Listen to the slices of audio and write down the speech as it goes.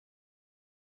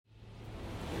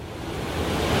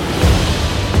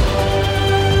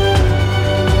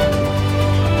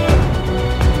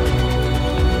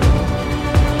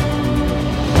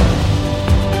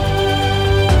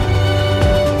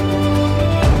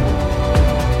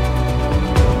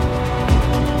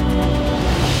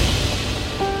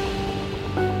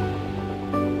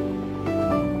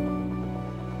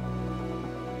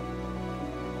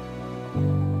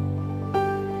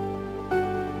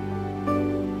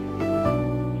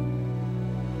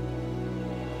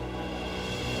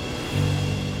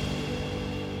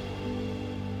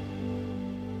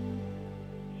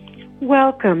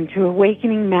Welcome to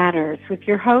Awakening Matters with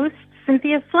your host,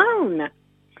 Cynthia Slon.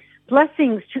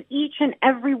 Blessings to each and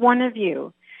every one of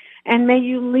you. And may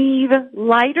you leave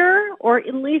lighter or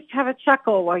at least have a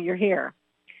chuckle while you're here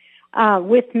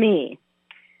with me.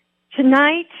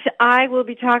 Tonight, I will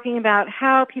be talking about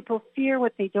how people fear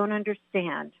what they don't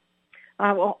understand.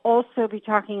 I will also be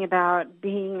talking about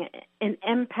being an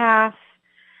empath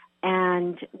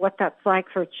and what that's like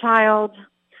for a child,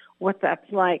 what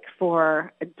that's like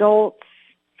for adults.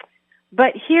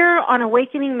 But here on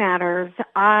Awakening Matters,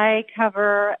 I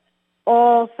cover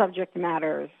all subject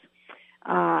matters,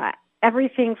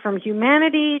 everything from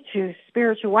humanity to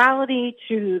spirituality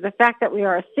to the fact that we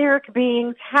are etheric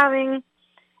beings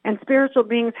and spiritual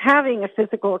beings having a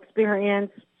physical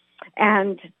experience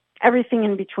and everything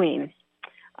in between.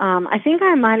 I think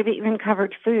I might have even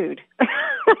covered food.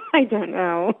 I don't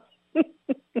know.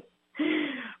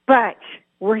 But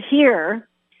we're here,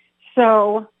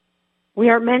 so we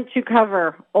are meant to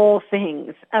cover all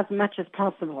things as much as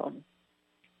possible.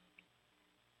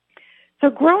 So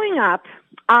growing up,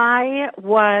 I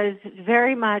was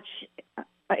very much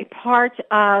a part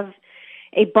of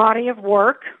a body of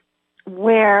work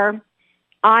where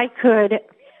I could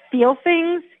feel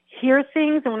things, hear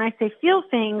things, and when I say feel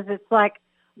things, it's like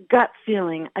gut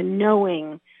feeling, a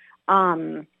knowing,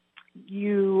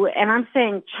 and I'm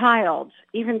saying child,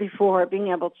 even before being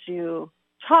able to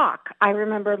talk. I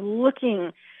remember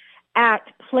looking at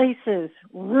places,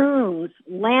 rooms,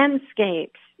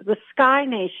 landscapes, the sky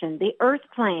nation, the earth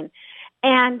plane,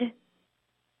 and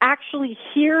actually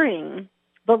hearing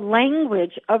the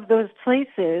language of those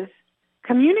places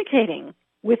communicating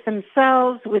with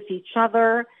themselves, with each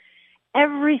other,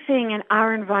 everything in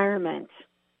our environment.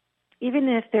 Even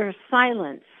if there's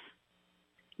silence,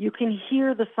 you can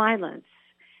hear the silence.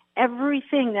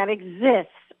 Everything that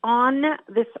exists on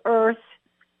this earth,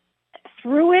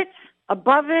 through it,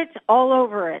 above it, all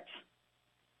over it,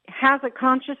 has a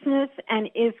consciousness and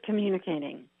is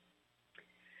communicating.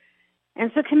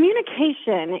 And so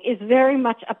communication is very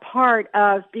much a part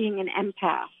of being an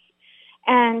empath.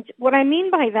 And what I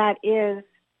mean by that is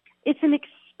it's an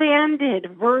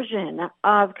expanded version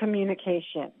of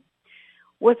communication.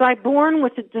 Was I born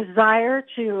with a desire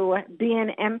to be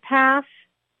an empath?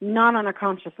 Not on a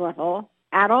conscious level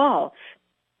at all.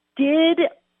 Did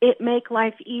it make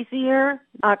life easier?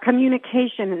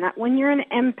 Communication, and that when you're an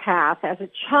empath, as a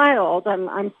child,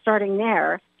 I'm starting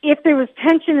there, if there was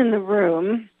tension in the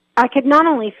room, I could not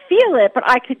only feel it, but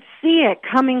I could see it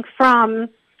coming from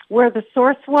where the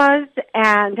source was,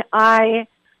 and I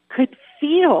could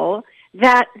feel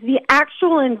that the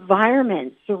actual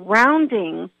environment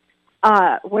surrounding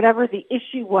whatever the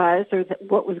issue was or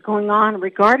what was going on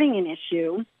regarding an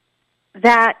issue,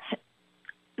 that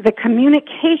the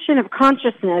communication of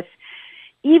consciousness,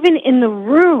 even in the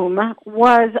room,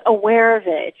 was aware of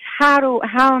it. How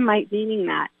am I meaning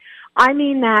that? I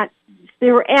mean that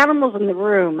there were animals in the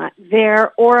room.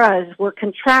 Their auras were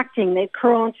contracting. They'd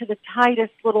curl into the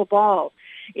tightest little ball.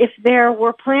 If there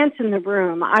were plants in the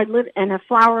room and a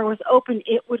flower was open,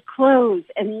 it would close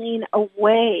and lean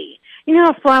away. You know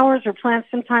how flowers or plants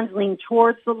sometimes lean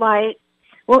towards the light?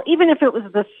 Well, even if it was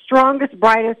the strongest,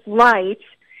 brightest light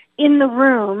in the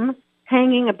room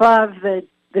hanging above the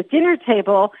dinner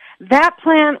table, that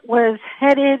plant was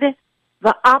headed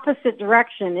the opposite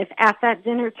direction if at that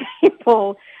dinner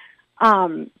table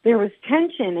there was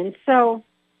tension. And so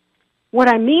what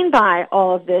I mean by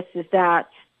all of this is that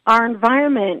our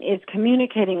environment is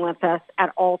communicating with us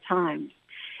at all times.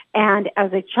 And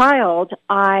as a child,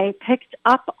 I picked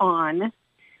up on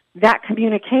that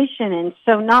communication. And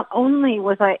so not only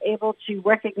was I able to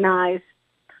recognize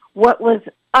what was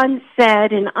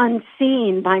unsaid and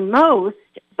unseen by most,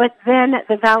 but then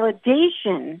the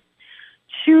validation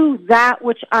to that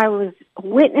which I was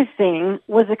witnessing,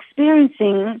 was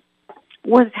experiencing,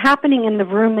 was happening in the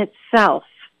room itself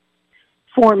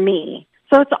for me.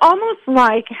 So it's almost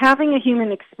like having a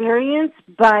human experience,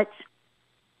 but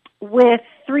with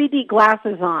 3D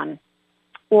glasses on,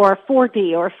 or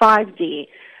 4D or 5D.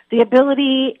 The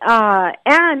ability,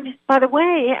 and by the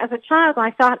way, as a child,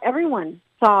 I thought everyone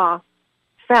saw,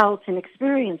 felt, and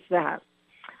experienced that.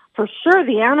 For sure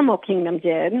the animal kingdom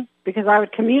did, because I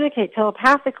would communicate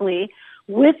telepathically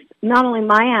with not only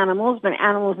my animals, but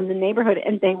animals in the neighborhood,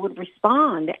 and they would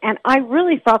respond. And I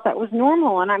really thought that was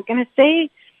normal. And I'm going to say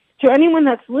to anyone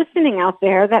that's listening out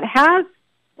there that has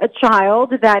a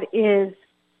child that is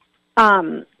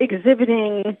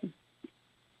exhibiting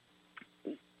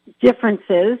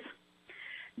differences,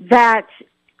 that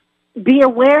be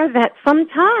aware that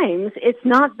sometimes it's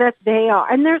not that they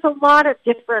are, and there's a lot of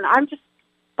different,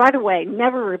 by the way,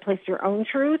 never replace your own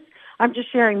truth. I'm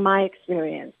just sharing my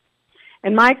experience.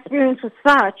 And my experience was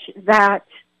such that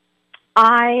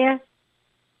I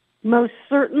most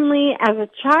certainly as a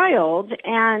child,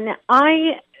 and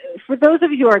for those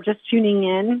of you who are just tuning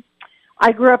in,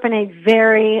 I grew up in a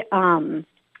very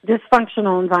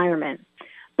dysfunctional environment.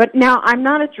 But now I'm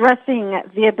not addressing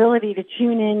the ability to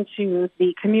tune into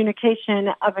the communication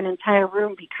of an entire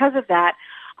room because of that.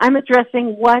 I'm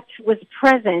addressing what was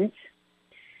present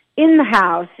in the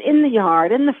house, in the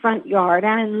yard, in the front yard,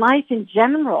 and in life in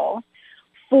general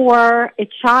for a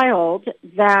child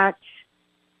that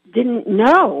didn't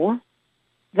know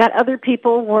that other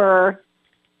people were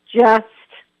just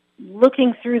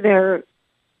looking through their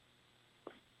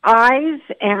eyes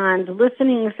and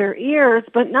listening with their ears,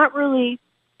 but not really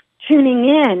tuning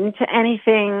in to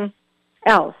anything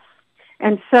else.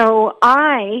 And so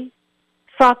I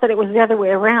thought that it was the other way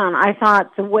around. I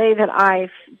thought the way that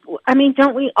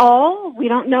don't we all? We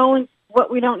don't know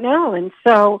what we don't know. And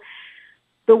so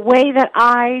the way that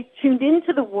I tuned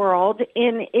into the world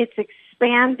in its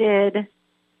expanded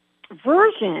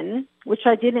version, which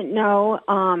I didn't know,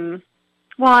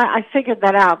 I figured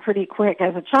that out pretty quick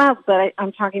as a child, but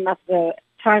I'm talking about the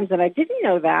times that I didn't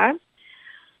know that.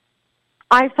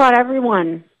 I thought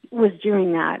everyone was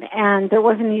doing that, and there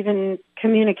wasn't even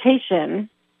communication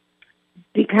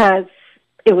because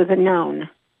it was a known.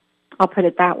 I'll put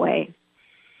it that way.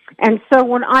 And so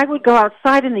when I would go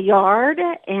outside in the yard,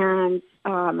 and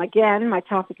again, my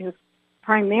topic is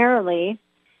primarily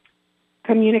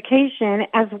communication,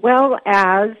 as well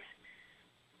as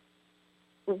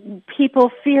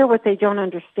people fear what they don't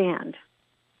understand.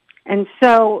 And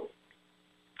so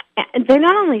they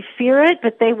not only fear it,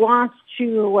 but they want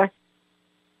to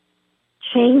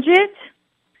change it.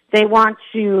 They want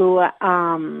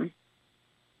to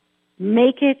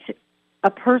make it a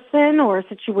person or a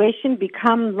situation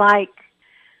become like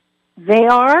they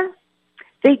are.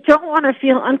 They don't want to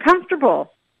feel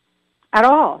uncomfortable at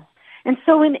all. And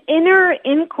so an inner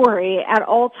inquiry at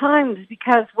all times,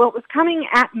 because what was coming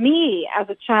at me as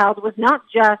a child was not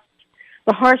just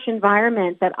the harsh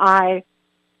environment that I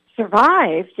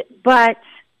survived, but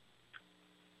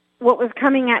what was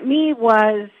coming at me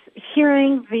was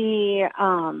hearing the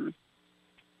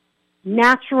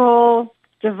natural,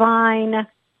 divine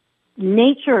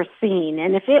nature scene,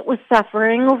 and if it was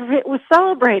suffering or if it was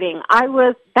celebrating,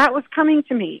 that was coming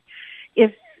to me.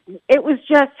 If it was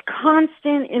just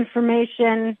constant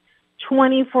information,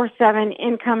 24/7,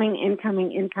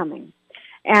 incoming.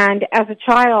 And as a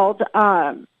child,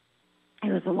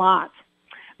 it was a lot.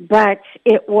 But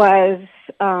it was,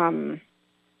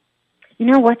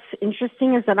 what's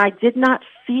interesting is that I did not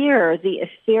fear the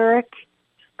etheric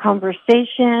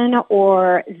conversation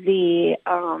or the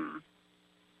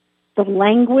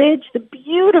language, the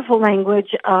beautiful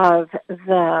language of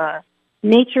the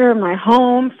nature of my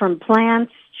home, from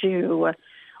plants to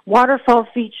waterfall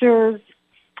features.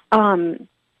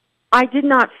 I did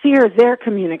not fear their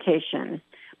communication.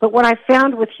 But what I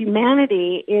found with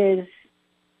humanity is,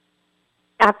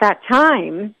 at that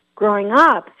time, growing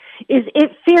up, is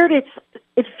it feared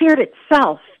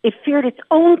itself. It feared its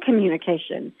own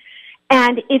communication.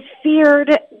 And it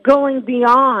feared going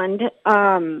beyond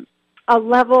a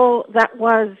level that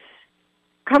was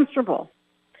comfortable.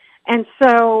 And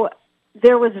so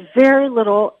there was very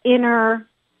little inner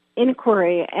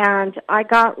inquiry, and I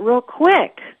got real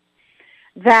quick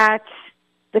that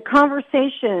the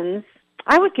conversations,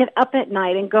 I would get up at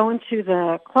night and go into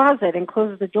the closet and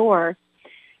close the door,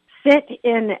 sit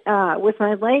in with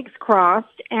my legs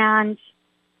crossed and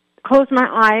close my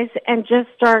eyes and just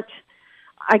start.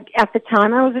 At the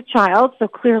time I was a child, so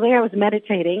clearly I was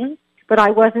meditating, but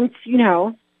I wasn't,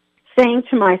 saying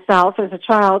to myself as a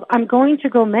child, I'm going to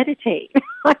go meditate.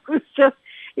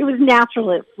 It was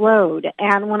natural, it flowed.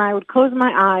 And when I would close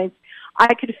my eyes,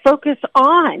 I could focus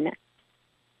on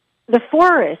the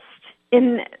forest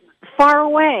in far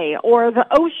away, or the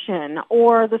ocean,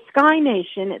 or the sky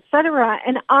nation, etc.,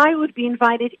 and I would be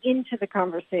invited into the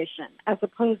conversation as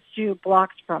opposed to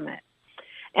blocked from it.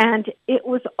 And it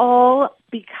was all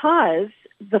because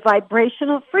the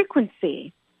vibrational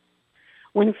frequency,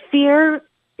 when fear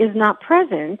is not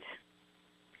present,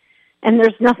 and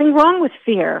there's nothing wrong with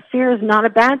fear. Fear is not a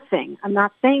bad thing. I'm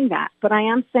not saying that, but I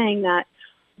am saying that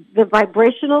the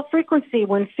vibrational frequency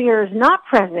when fear is not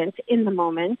present in the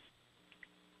moment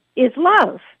is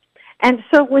love. And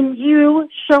so when you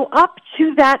show up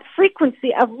to that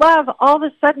frequency of love, all of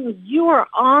a sudden you are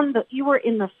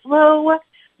in the flow,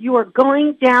 you are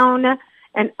going down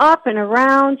and up and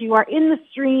around, you are in the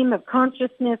stream of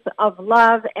consciousness of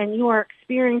love, and you are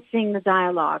experiencing the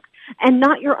dialogue. And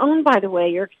not your own, by the way,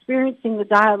 you're experiencing the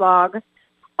dialogue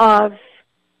of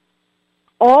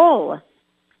all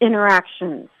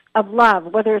interactions of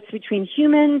love, whether it's between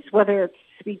humans, whether it's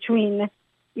between,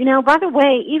 by the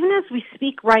way, even as we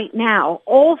speak right now,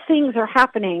 all things are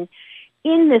happening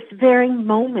in this very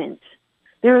moment.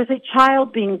 There is a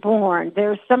child being born.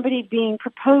 There's somebody being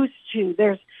proposed to.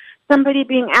 There's somebody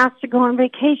being asked to go on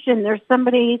vacation. There's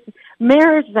somebody's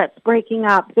marriage that's breaking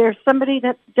up. There's somebody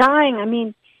that's dying. I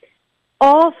mean,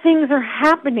 all things are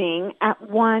happening at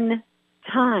one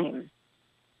time.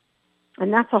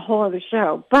 And that's a whole other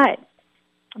show. But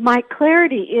my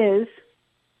clarity is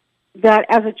that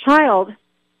as a child,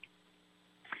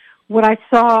 what I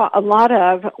saw a lot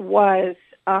of was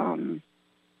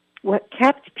what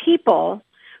kept people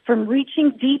from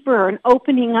reaching deeper and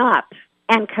opening up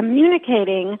and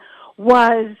communicating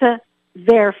was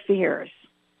their fears.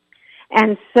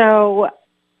 And so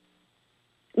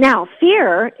now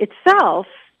fear itself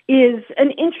is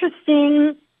an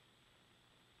interesting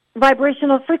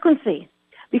vibrational frequency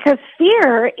because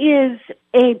fear is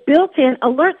a built-in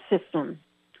alert system.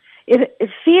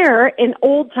 Fear in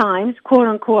old times, quote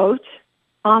unquote,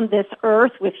 on this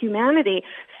earth with humanity,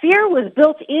 fear was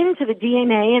built into the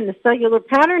DNA and the cellular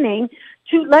patterning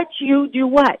to let you do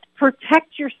what?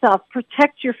 Protect yourself,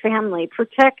 protect your family,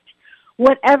 protect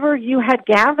whatever you had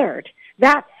gathered.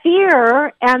 That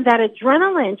fear and that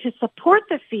adrenaline to support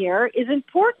the fear is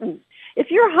important.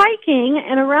 If you're hiking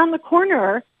and around the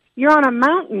corner you're on a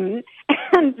mountain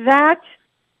and that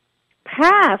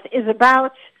path is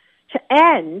about to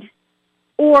end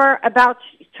or about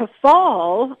to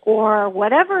fall or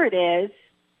whatever it is,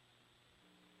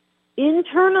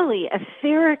 internally,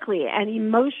 etherically, and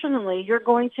emotionally, you're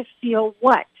going to feel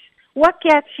what? What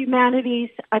gets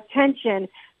humanity's attention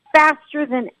faster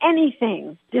than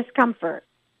anything? Discomfort.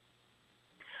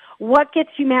 What gets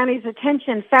humanity's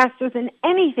attention faster than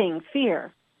anything?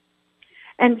 Fear.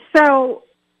 And so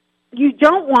you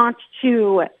really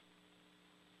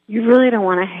don't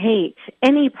want to hate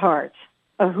any part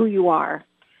of who you are.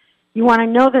 You want to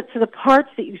know that to the parts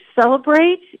that you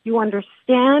celebrate, you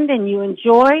understand and you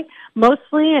enjoy,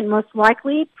 mostly and most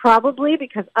likely, probably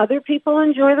because other people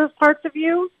enjoy those parts of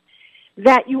you,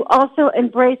 that you also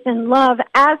embrace and love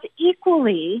as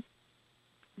equally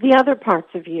the other parts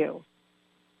of you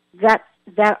that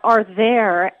are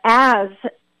there as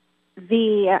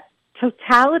the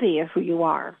totality of who you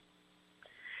are.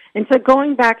 And so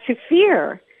going back to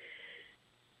fear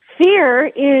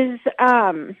is,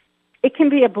 it can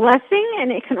be a blessing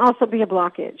and it can also be a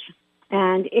blockage.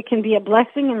 And it can be a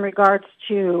blessing in regards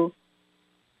to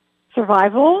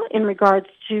survival, in regards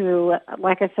to,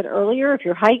 like I said earlier, if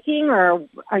you're hiking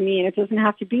it doesn't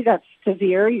have to be that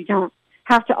severe. You don't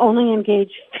have to only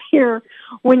engage fear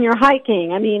when you're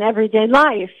hiking. Everyday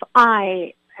life,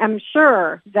 I am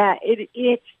sure that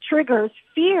it triggers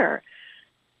fear.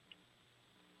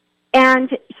 And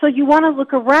so you want to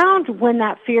look around when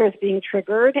that fear is being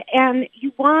triggered, and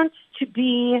you want to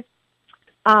be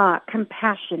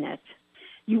compassionate.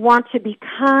 You want to be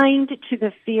kind to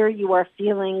the fear you are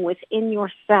feeling within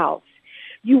yourself.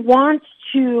 You want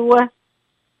to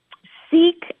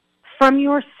seek from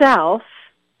yourself,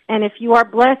 and if you are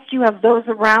blessed, you have those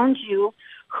around you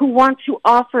who want to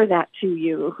offer that to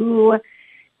you, who,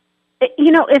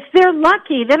 if they're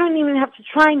lucky, they don't even have to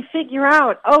try and figure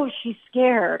out, oh, she's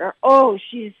scared, or oh,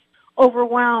 she's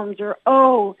overwhelmed, or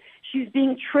oh, she's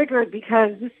being triggered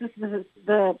because this is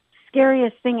the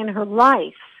scariest thing in her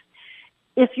life.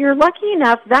 If you're lucky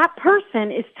enough, that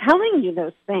person is telling you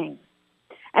those things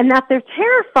and that they're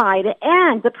terrified,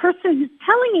 and the person who's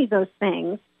telling you those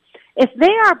things, if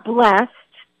they are blessed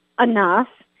enough,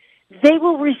 they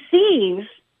will receive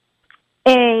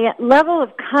a level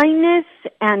of kindness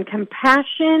and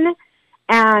compassion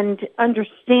and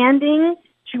understanding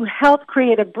to help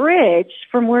create a bridge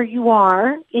from where you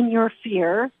are in your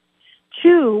fear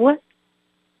to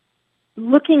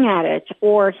looking at it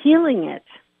or healing it.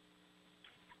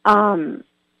 And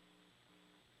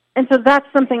so that's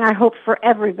something I hope for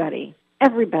everybody,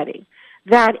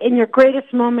 that in your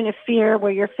greatest moment of fear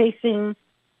where you're facing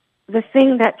the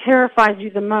thing that terrifies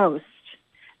you the most,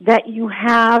 that you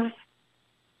have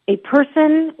a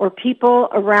person or people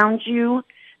around you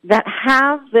that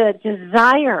have the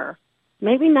desire,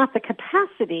 maybe not the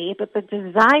capacity, but the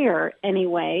desire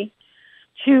anyway,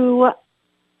 to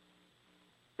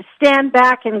stand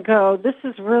back and go, this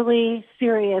is really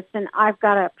serious and I've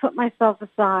got to put myself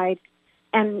aside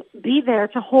and be there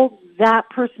to hold that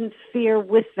person's fear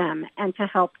with them and to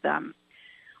help them.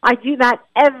 I do that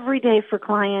every day for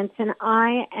clients, and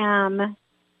I am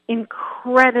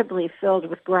incredibly filled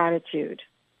with gratitude,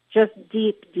 just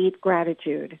deep, deep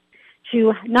gratitude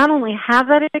to not only have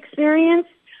that experience,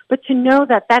 but to know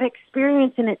that that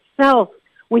experience in itself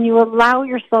when you allow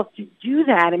yourself to do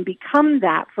that and become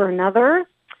that for another,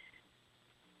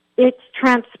 it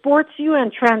transports you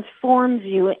and transforms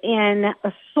you in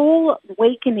a soul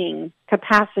awakening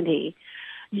capacity.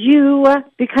 You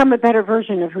become a better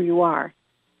version of who you are.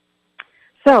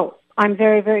 So I'm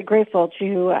very, very grateful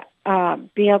to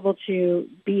be able to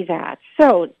be that.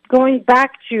 So going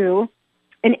back to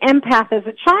an empath as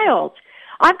a child,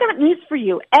 I've got news for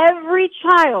you. Every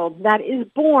child that is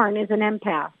born is an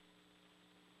empath.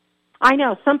 I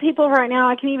know some people right now,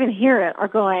 I can even hear it, are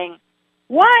going,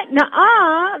 what?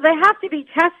 Nuh-uh. They have to be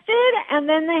tested, and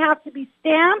then they have to be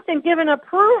stamped and given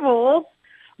approval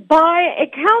by a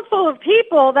council of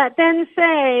people that then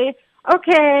say,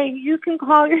 okay, you can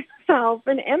call yourself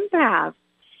an empath.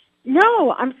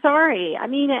 No, I'm sorry. I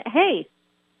mean, hey,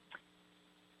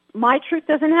 my truth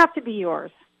doesn't have to be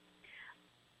yours.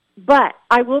 But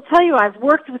I will tell you, I've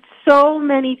worked with so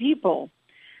many people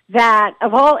that,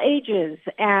 of all ages,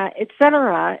 et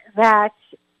cetera, that,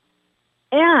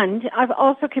 and I've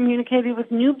also communicated with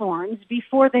newborns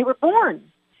before they were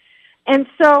born. And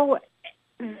so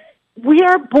we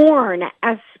are born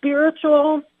as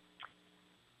spiritual,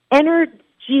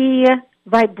 energy,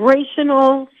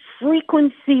 vibrational,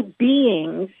 frequency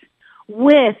beings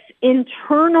with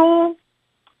internal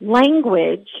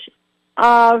language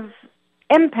of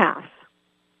empath.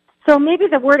 So maybe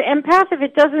the word empath, if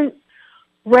it doesn't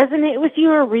resonate with you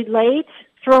or relate,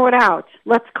 throw it out.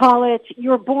 Let's call it,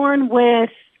 you're born with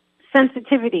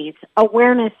sensitivities,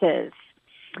 awarenesses.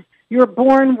 You're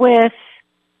born with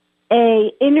a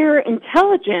inner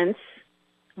intelligence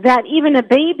that even a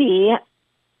baby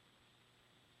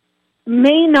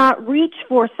may not reach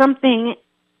for something.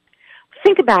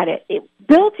 Think about it. It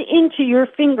built into your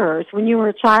fingers when you were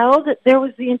a child, there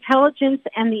was the intelligence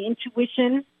and the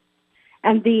intuition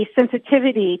and the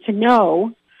sensitivity to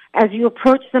know as you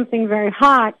approach something very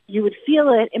hot, you would feel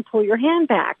it and pull your hand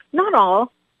back. Not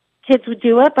all kids would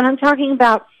do it, but I'm talking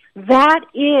about that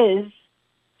is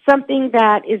something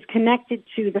that is connected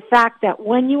to the fact that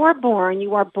when you are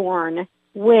born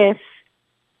with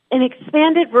an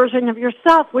expanded version of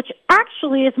yourself, which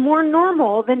actually is more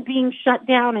normal than being shut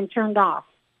down and turned off.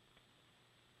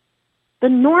 The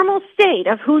normal state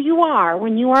of who you are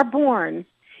when you are born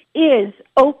is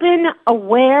open,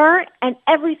 aware, and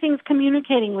everything's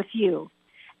communicating with you,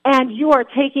 and you are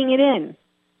taking it in.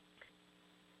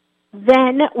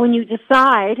 Then when you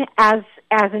decide as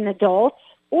an adult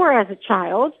or as a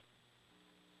child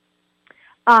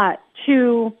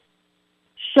to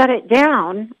shut it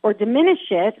down or diminish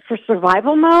it for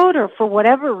survival mode or for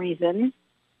whatever reason,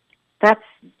 that's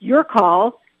your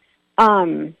call.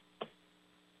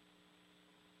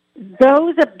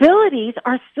 Those abilities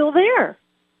are still there.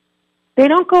 They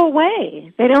don't go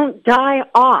away. They don't die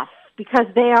off because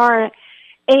they are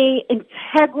an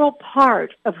integral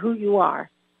part of who you are.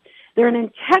 They're an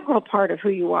integral part of who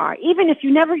you are. Even if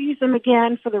you never use them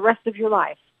again for the rest of your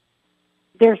life,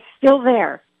 they're still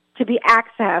there to be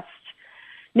accessed.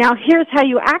 Now, here's how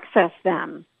you access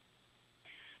them.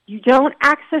 You don't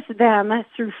access them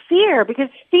through fear, because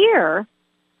fear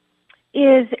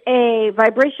is a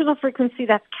vibrational frequency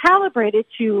that's calibrated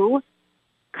to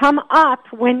come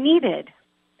up when needed.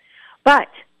 But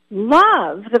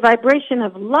love, the vibration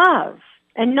of love,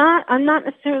 and I'm not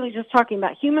necessarily just talking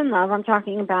about human love, I'm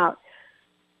talking about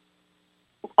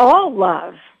all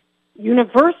love,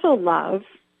 universal love,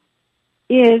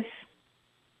 is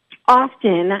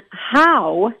often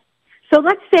how. So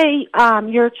let's say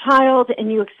you're a child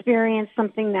and you experience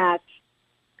something that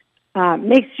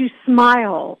makes you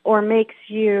smile or makes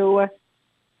you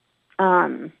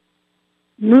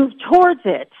move towards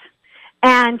it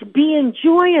and be in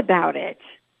joy about it.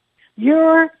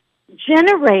 You're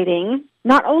generating,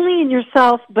 not only in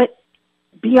yourself, but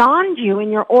beyond you,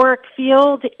 in your auric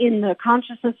field, in the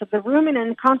consciousness of the room, and in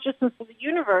the consciousness of the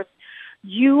universe,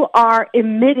 you are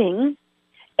emitting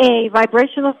a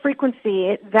vibrational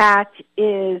frequency that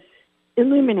is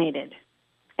illuminated,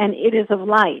 and it is of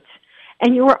light.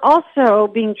 And you are also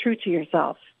being true to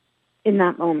yourself in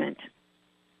that moment.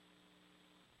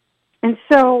 And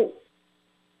so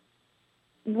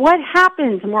what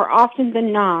happens more often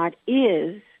than not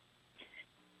is,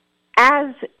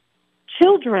 as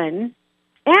children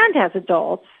and as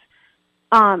adults,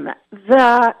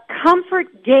 the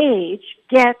comfort gauge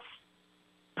gets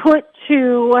put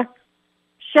to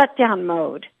shutdown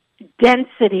mode,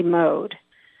 density mode,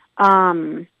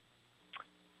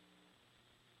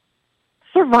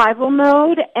 survival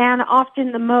mode, and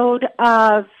often the mode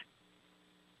of,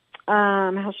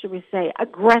 how should we say,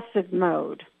 aggressive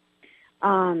mode.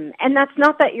 And that's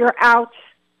not that you're out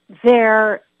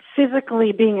there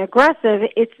physically being aggressive,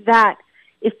 it's that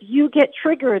if you get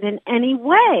triggered in any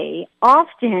way,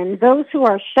 often those who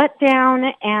are shut down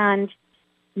and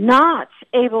not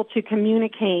able to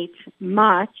communicate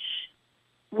much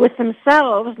with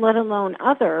themselves, let alone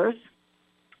others,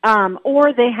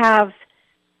 or they have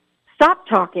stopped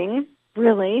talking,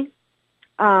 really,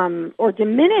 or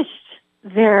diminished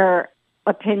their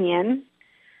opinion,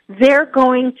 they're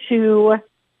going to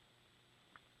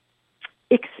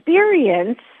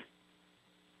experience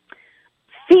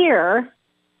fear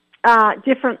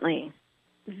differently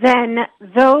than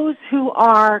those who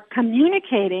are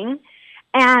communicating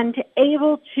and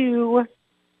able to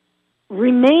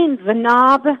remain the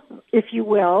knob, if you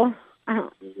will.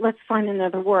 Let's find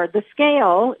another word. The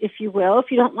scale, if you will. If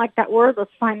you don't like that word,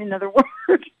 let's find another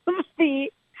word.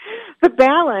 The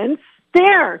balance.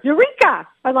 There, eureka!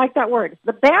 I like that word.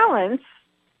 The balance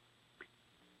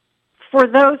for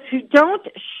those who don't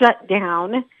shut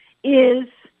down is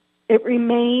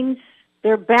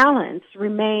their balance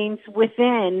remains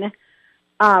within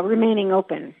remaining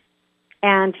open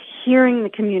and hearing the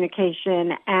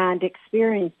communication and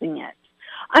experiencing it.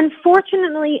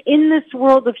 Unfortunately, in this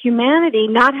world of humanity,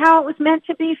 not how it was meant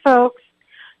to be, folks,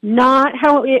 not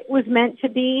how it was meant to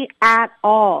be at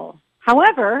all.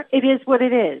 However, it is what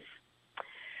it is.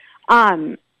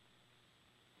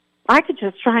 I could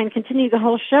just try and continue the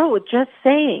whole show with just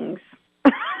sayings.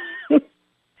 It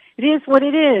is what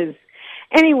it is.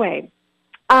 Anyway,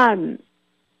 not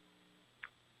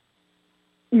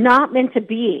meant to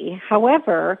be.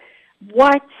 However,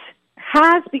 what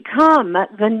has become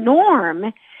the norm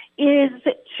is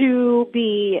to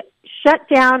be shut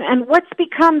down, and what's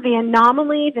become the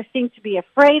anomaly, the thing to be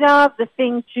afraid of, the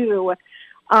thing to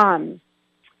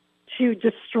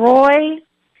destroy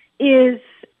is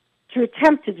to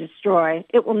attempt to destroy.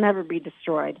 It will never be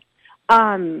destroyed.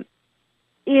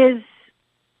 Is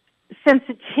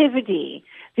sensitivity,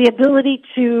 the ability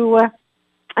to,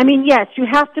 yes, you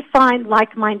have to find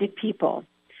like-minded people.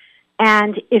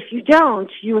 And if you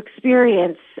don't, you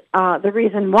experience the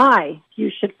reason why you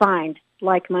should find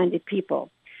like-minded people.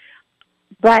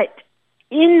 But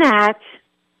in that,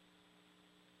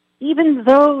 even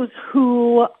those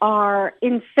who are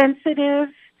insensitive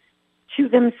to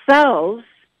themselves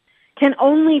can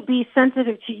only be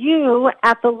sensitive to you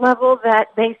at the level that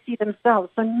they see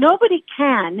themselves. So nobody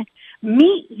can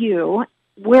meet you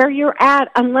where you're at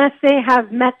unless they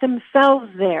have met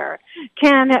themselves there.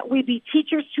 Can we be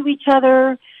teachers to each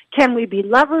other? Can we be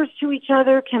lovers to each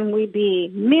other? Can we be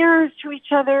mirrors to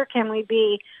each other? Can we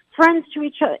be friends to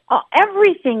each other?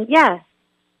 Everything, yes.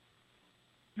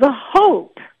 The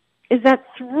hope is that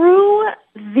through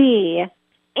the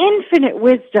infinite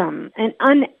wisdom and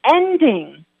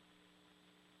unending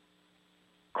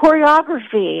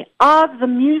choreography of the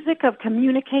music of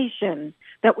communication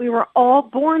that we were all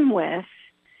born with,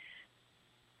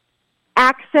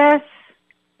 access,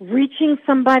 reaching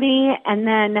somebody, and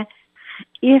then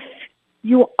if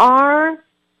you are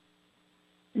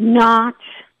not,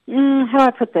 how do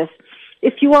I put this?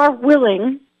 If you are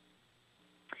willing,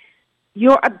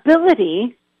 your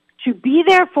ability to be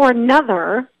there for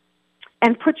another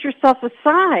and put yourself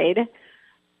aside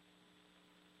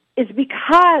is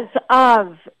because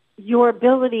of your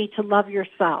ability to love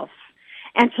yourself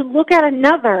and to look at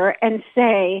another and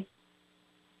say,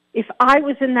 if I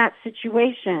was in that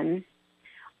situation,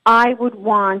 I would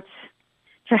want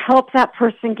to help that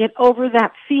person get over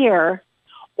that fear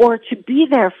or to be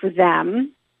there for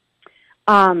them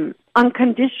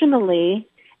unconditionally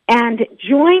and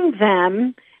join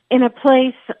them in a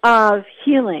place of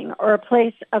healing or a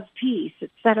place of peace,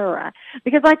 etc.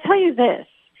 Because I tell you this,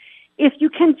 if you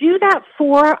can do that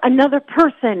for another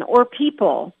person or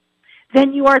people,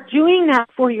 then you are doing that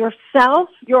for yourself,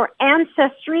 your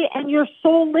ancestry, and your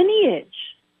soul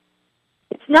lineage.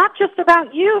 It's not just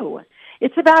about you.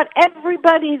 It's about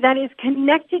everybody that is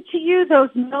connected to you, those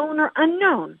known or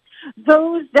unknown,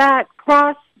 those that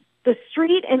cross the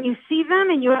street and you see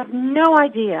them and you have no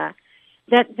idea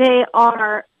that they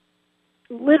are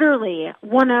literally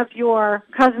one of your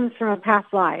cousins from a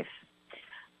past life.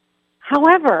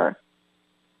 However,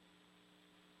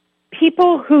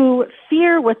 people who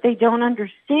fear what they don't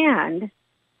understand,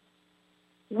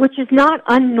 which is not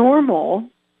unnormal,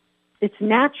 it's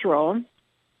natural,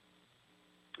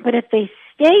 but if they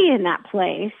stay in that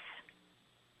place,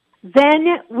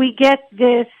 then we get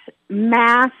this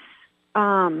mass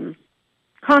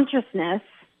consciousness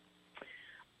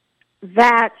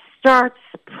that starts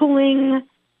pulling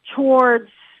towards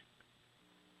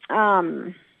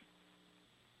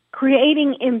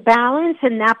creating imbalance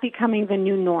and that becoming the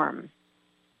new norm.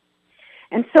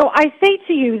 And so I say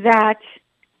to you that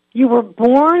You were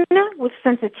born with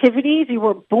sensitivities. You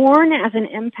were born as an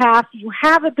empath. You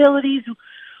have abilities,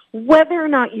 whether or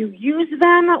not you use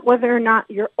them, whether or not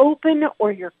you're open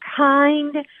or you're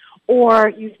kind, or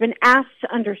you've been asked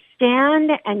to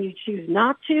understand and you choose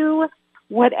not to.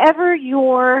 Whatever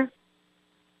your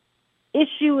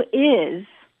issue is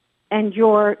and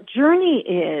your journey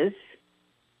is,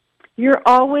 you're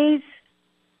always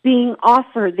being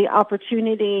offered the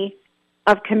opportunity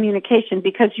of communication,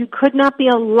 because you could not be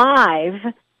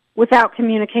alive without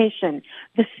communication.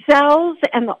 The cells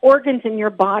and the organs in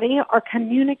your body are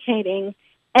communicating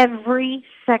every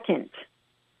second.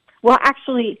 Well,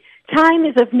 actually, time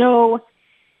is of no,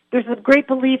 there's a great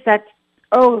belief that,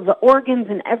 the organs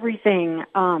and everything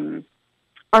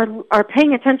are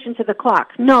paying attention to the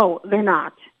clock. No, they're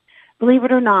not. Believe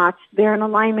it or not, they're in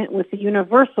alignment with the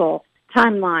universal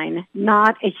timeline,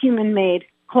 not a human-made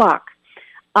clock.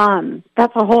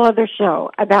 That's a whole other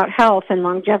show about health and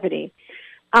longevity.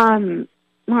 I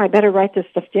better write this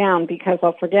stuff down because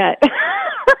I'll forget.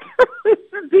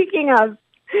 Speaking of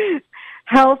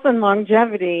health and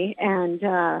longevity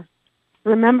and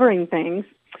remembering things,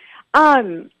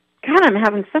 God, I'm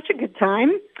having such a good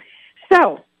time.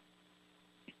 So,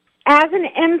 as an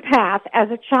empath, as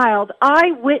a child,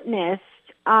 I witnessed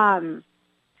a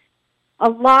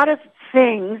lot of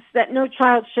things that no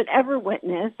child should ever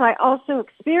witness. I also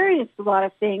experienced a lot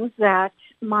of things that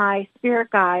my spirit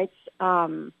guides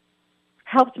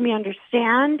helped me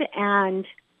understand and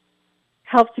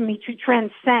helped me to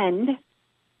transcend.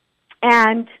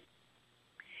 And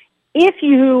if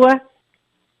you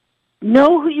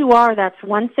know who you are, that's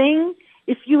one thing.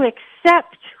 If you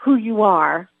accept who you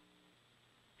are,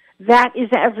 that is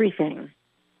everything.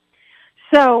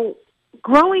 So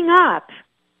growing up,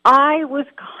 I was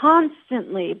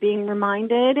constantly being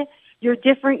reminded, you're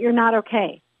different, you're not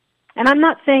okay. And I'm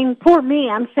not saying poor me,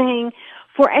 I'm saying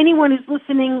for anyone who's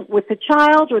listening with a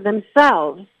child or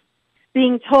themselves,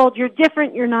 being told you're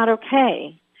different, you're not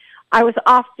okay. I was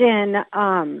often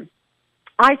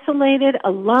isolated,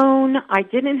 alone, I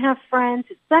didn't have friends,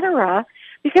 etc.,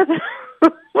 because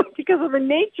of the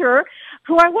nature of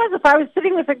who I was. If I was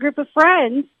sitting with a group of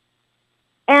friends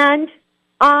and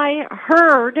I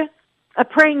heard a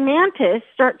praying mantis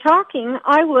start talking,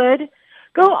 I would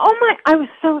go, I was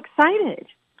so excited.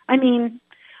 I mean,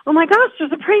 oh my gosh,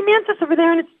 there's a praying mantis over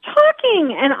there and it's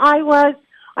talking. And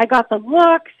I got the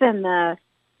looks and the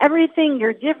everything,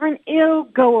 you're different, ew,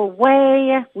 go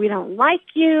away, we don't like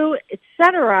you,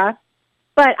 etc.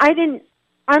 But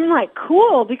I'm like,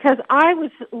 cool, because I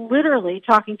was literally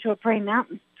talking to a praying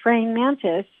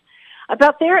mantis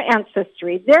about their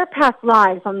ancestry, their past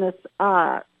lives on this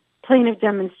plane of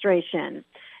demonstration,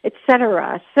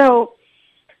 etc. So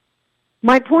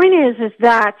my point is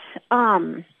that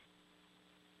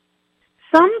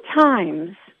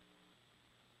sometimes,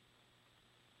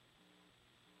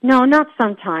 no, not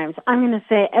sometimes, I'm going to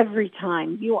say every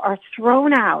time, you are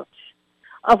thrown out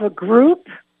of a group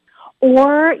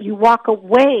or you walk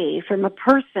away from a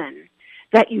person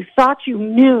that you thought you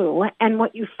knew, and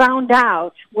what you found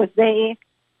out was they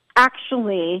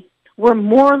actually were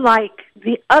more like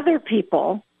the other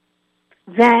people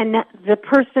than the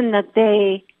person that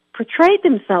they portrayed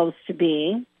themselves to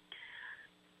be,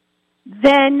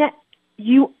 then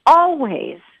you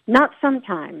always, not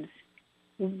sometimes,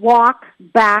 walk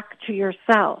back to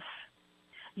yourself.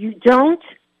 You don't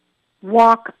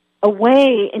walk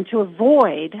away into a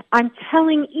void. I'm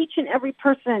telling each and every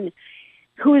person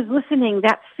who is listening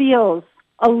that feels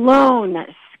alone,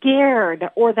 scared,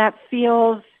 or that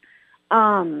feels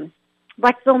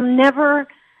like they'll never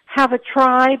have a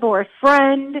tribe or a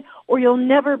friend, or you'll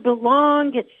never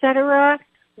belong, etc.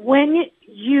 When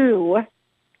you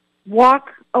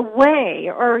walk away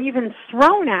or even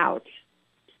thrown out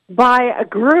by a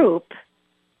group,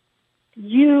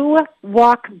 you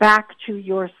walk back to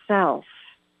yourself.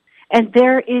 And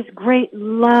there is great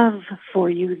love for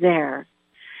you there.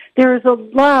 There is a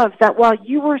love that while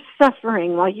you were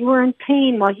suffering, while you were in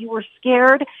pain, while you were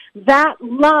scared, that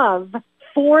love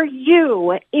for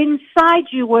you inside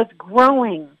you was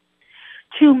growing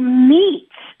to meet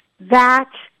that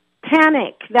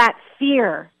panic, that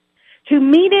fear, to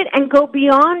meet it and go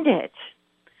beyond it.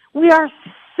 We are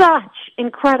such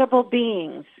incredible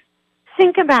beings.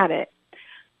 Think about it.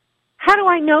 How do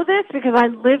I know this? Because I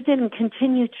lived it and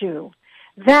continue to.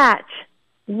 That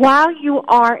while you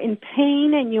are in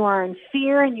pain and you are in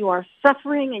fear and you are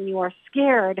suffering and you are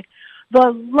scared,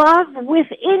 the love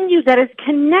within you that is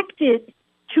connected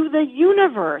to the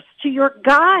universe, to your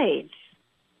guides,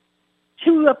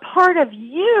 to a part of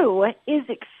you is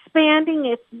expanding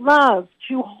its love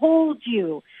to hold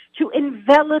you, to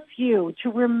envelop you,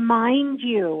 to remind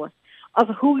you of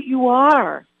who you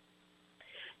are,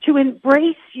 to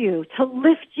embrace you, to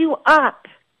lift you up.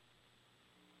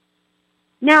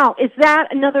 Now, is that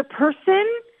another person?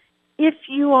 If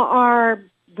you are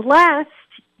blessed,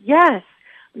 yes.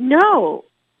 No.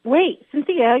 Wait,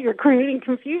 Cynthia, you're creating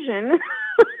confusion.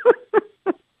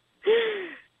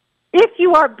 If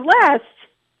you are blessed,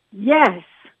 yes.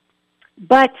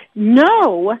 But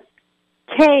know,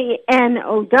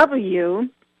 K-N-O-W,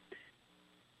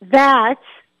 that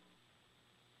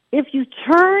if you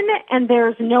turn and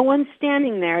there's no one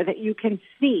standing there that you can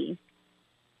see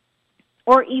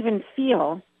or even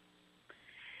feel,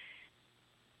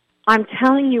 I'm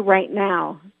telling you right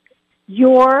now,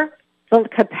 the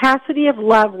capacity of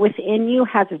love within you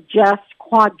has just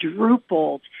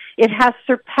quadrupled. It has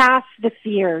surpassed the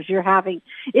fears you're having.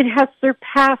 It has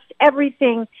surpassed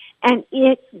everything, and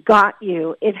it got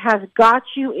you. It has got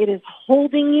you. It is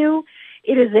holding you.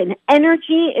 It is an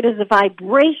energy. It is a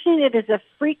vibration. It is a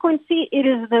frequency. It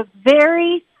is the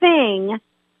very thing.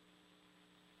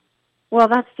 Well,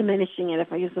 that's diminishing it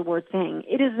if I use the word thing.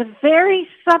 It is the very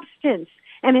substance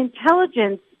and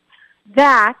intelligence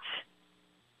that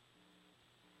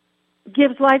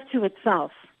gives life to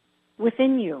itself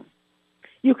within you.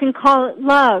 You can call it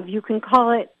love. You can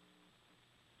call it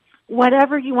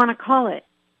whatever you want to call it.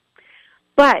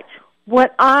 But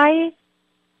what I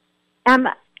am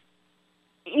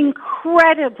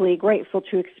incredibly grateful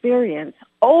to experience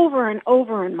over and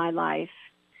over in my life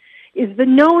is the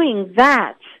knowing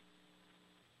that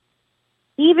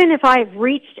even if I've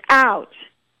reached out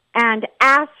and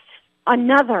asked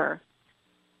another,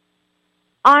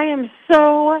 I am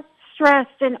so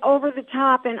stressed and over the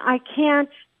top and I can't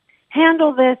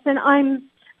handle this and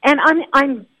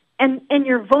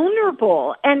you're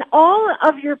vulnerable and all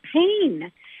of your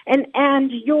pain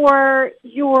and your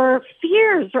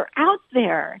fears are out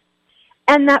there.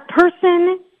 And that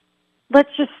person,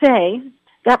 let's just say,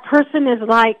 that person is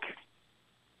like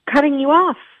cutting you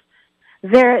off.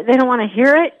 They don't want to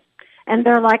hear it. And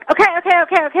they're like, okay.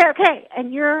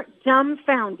 And you're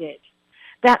dumbfounded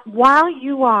that while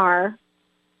you are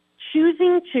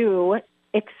choosing to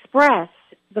express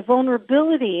the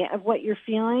vulnerability of what you're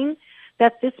feeling,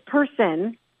 that this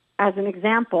person, as an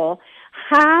example,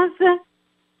 has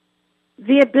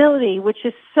the ability, which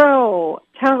is so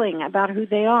telling about who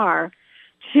they are,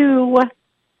 to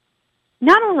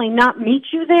not only not meet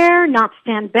you there, not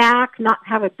stand back, not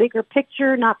have a bigger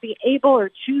picture, not be able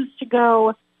or choose to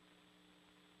go,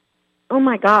 oh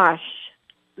my gosh,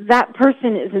 that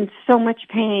person is in so much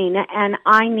pain and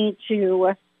I need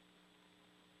to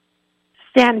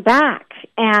stand back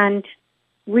and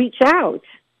reach out.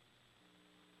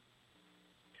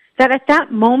 That at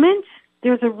that moment,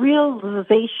 there's a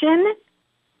realization,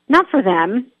 not for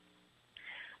them,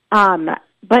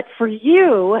 but for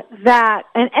you that,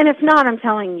 and if not, I'm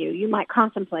telling you, you might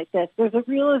contemplate this. There's a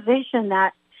realization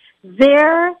that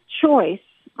their choice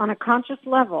on a conscious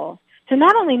level to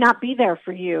not only not be there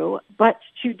for you, but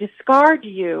to discard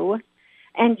you,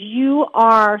 and you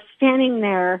are standing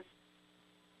there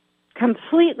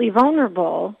completely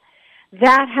vulnerable,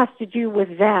 that has to do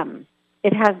with them.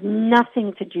 It has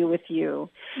nothing to do with you.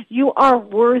 You are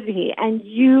worthy, and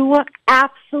you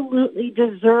absolutely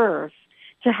deserve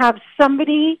to have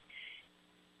somebody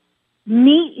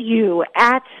meet you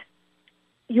at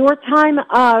your time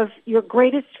of your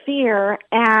greatest fear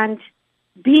and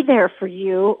be there for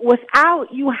you without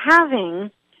you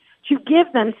having to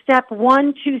give them step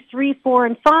 1, 2, 3, 4,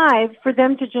 and 5 for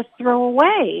them to just throw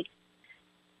away.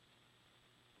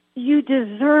 You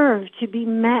deserve to be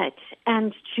met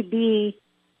and to be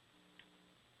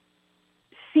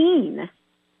seen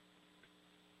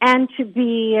and to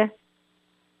be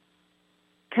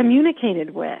communicated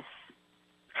with.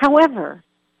 However,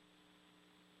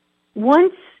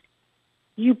 once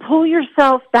you pull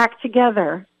yourself back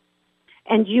together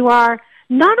and you are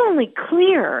not only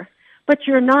clear, but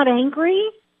you're not angry,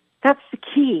 that's the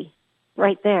key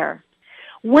right there.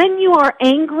 When you are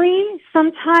angry,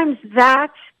 sometimes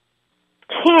that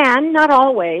can, not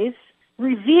always,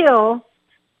 reveal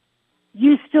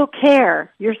you still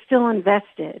care, you're still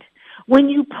invested. When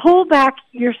you pull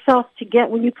yourself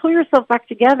back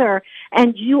together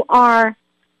and you are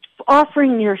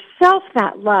offering yourself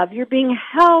that love, you're being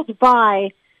held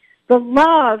by the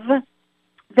love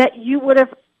that you would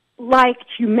have liked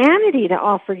humanity to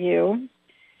offer you,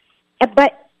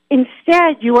 but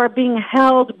instead you are being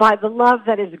held by the love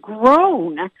that is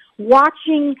grown,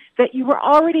 watching that you were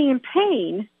already in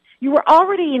pain, you were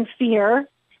already in fear,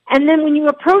 and then when you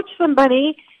approach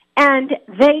somebody and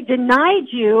they denied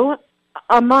you,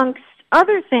 amongst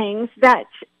other things, that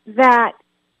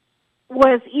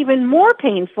was even more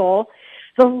painful,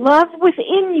 the love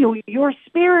within you, your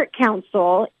spirit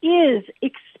council, is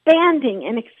expanding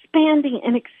and expanding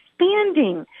and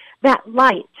expanding that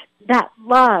light, that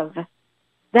love,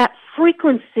 that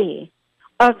frequency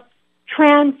of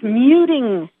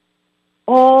transmuting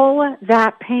all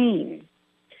that pain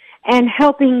and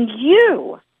helping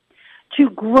you to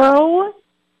grow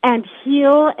and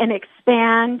heal and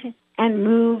expand and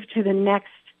move to the next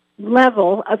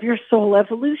level of your soul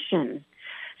evolution.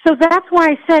 So that's why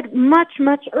I said much,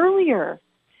 much earlier,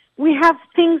 we have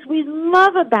things we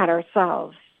love about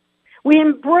ourselves. We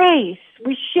embrace,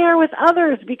 we share with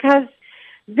others because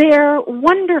they're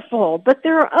wonderful, but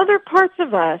there are other parts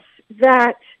of us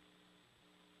that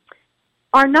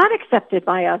are not accepted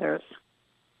by others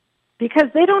because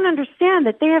they don't understand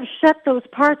that they have shut those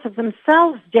parts of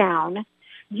themselves down.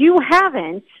 You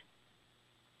haven't.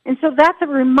 And so that's a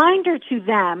reminder to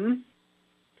them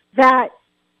that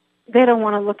they don't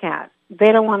want to look at.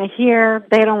 They don't want to hear.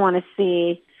 They don't want to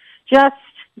see. Just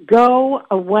go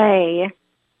away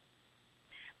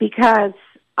because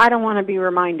I don't want to be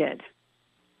reminded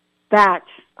that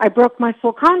I broke my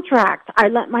soul contract. I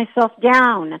let myself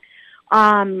down,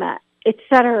 et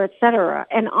cetera,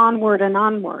 and onward and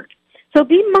onward. So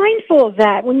be mindful of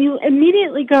that. When you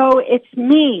immediately go, it's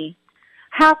me.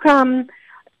 How come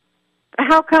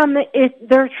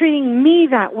they're treating me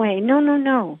that way?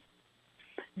 No.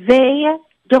 They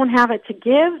don't have it to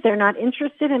give. They're not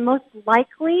interested, and most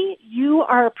likely you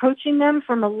are approaching them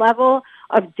from a level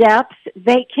of depth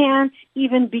they can't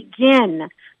even begin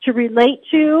to relate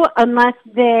to unless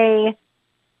they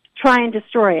try and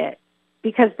destroy it,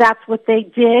 because that's what they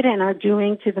did and are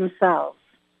doing to themselves.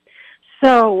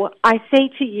 So I say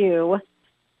to you,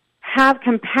 have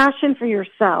compassion for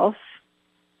yourself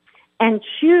and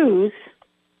choose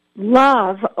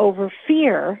love over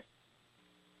fear,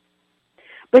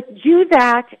 but do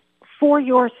that for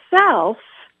yourself.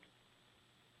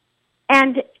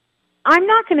 And I'm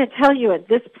not going to tell you at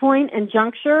this point and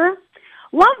juncture,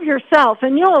 love yourself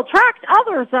and you'll attract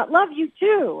others that love you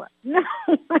too. No,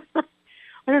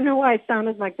 I don't know why I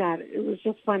sounded like that. It was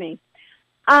just funny.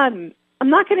 I'm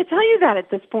not going to tell you that at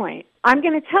this point. I'm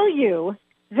going to tell you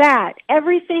that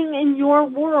everything in your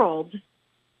world,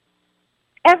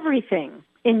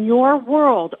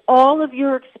 all of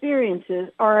your experiences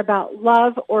are about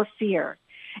love or fear.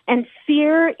 And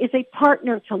fear is a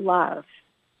partner to love.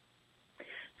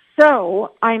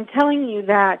 So I'm telling you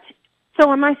that,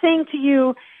 so am I saying to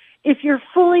you, if you're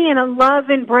fully in a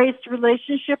love-embraced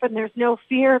relationship and there's no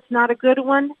fear, it's not a good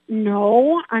one?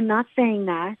 No, I'm not saying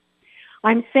that.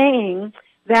 I'm saying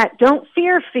that don't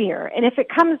fear fear. And if it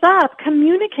comes up,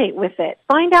 communicate with it.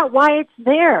 Find out why it's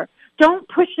there. Don't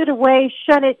push it away,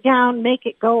 shut it down, make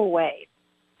it go away.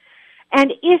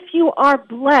 And if you are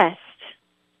blessed,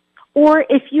 or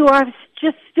if you are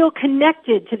just still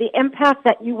connected to the empath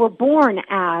that you were born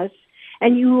as,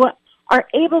 and you are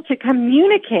able to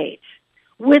communicate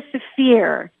with the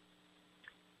fear,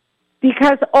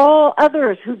 because all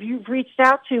others who you've reached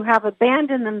out to have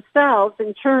abandoned themselves,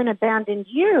 in turn abandoned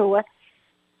you,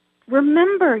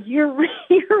 remember, you're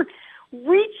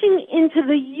reaching into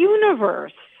the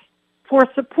universe for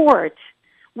support,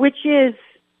 which is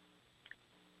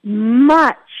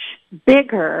much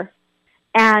bigger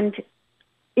and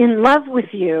in love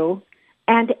with you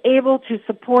and able to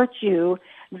support you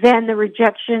than the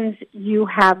rejections you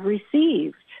have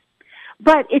received.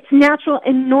 But it's natural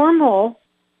and normal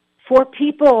for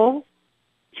people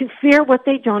to fear what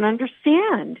they don't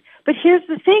understand. But here's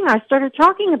the thing I started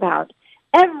talking about.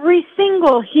 Every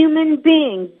single human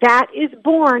being that is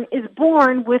born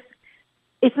with,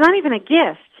 it's not even a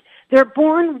gift. They're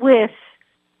born with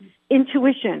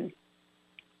intuition,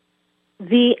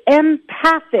 the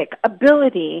empathic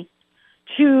ability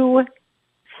to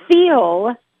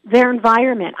feel their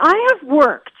environment. I have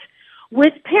worked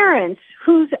with parents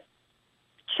whose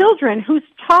children, whose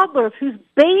toddlers, whose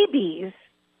babies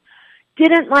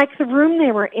didn't like the room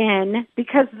they were in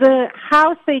because the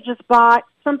house they just bought,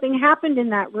 something happened in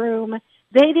that room.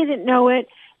 They didn't know it.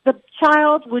 The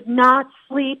child would not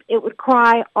sleep. It would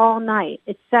cry all night,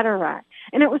 etc.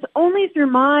 And it was only through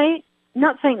my,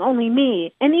 not saying only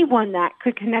me, anyone that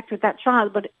could connect with that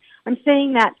child, but I'm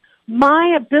saying that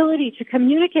my ability to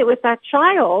communicate with that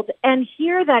child and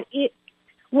hear that it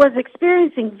was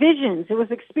experiencing visions, it was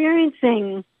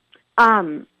experiencing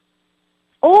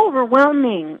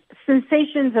overwhelming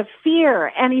sensations of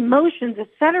fear and emotions,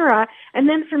 etc., and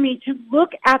then for me to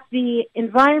look at the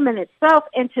environment itself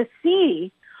and to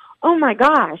see, oh my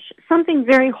gosh, something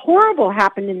very horrible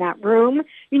happened in that room.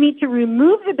 You need to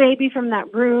remove the baby from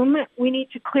that room. We need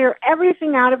to clear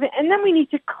everything out of it, and then we need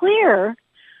to clear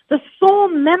the soul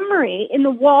memory in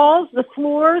the walls, the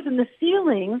floors, and the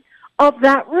ceiling of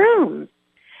that room.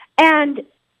 And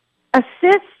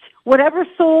assist whatever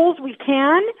souls we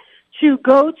can to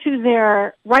go to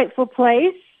their rightful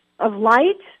place of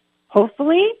light,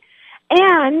 hopefully,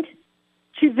 and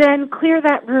to then clear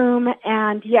that room.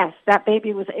 And yes, that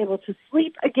baby was able to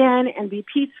sleep again and be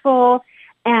peaceful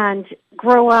and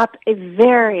grow up a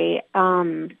very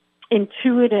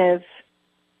intuitive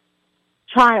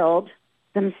child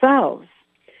themselves.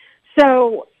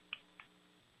 So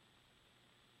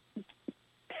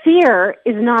fear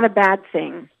is not a bad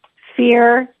thing.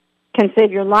 Fear can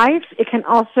save your life. It can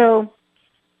also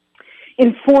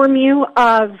inform you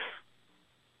of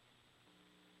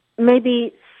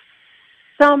maybe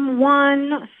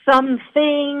someone,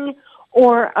 something,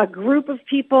 or a group of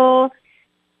people,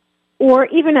 or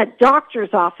even a doctor's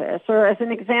office, or as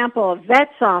an example, a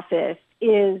vet's office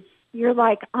is, you're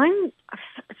like,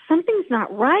 something's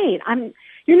not right.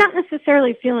 You're not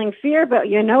necessarily feeling fear, but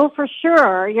you know for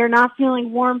sure you're not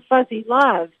feeling warm, fuzzy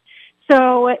love.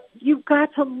 So you've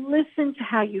got to listen to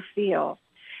how you feel.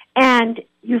 And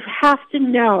you have to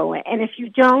know. And if you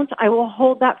don't, I will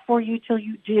hold that for you till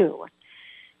you do.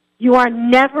 You are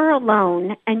never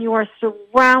alone, and you are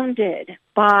surrounded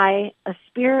by a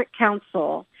spirit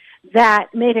council that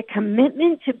made a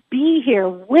commitment to be here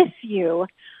with you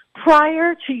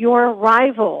prior to your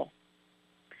arrival.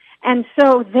 And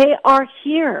so they are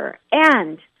here.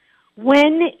 And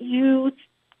when you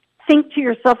think to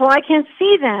yourself, well, I can't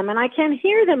see them, and I can't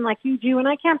hear them like you do, and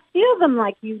I can't feel them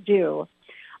like you do,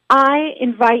 I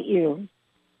invite you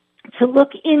to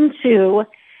look into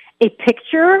a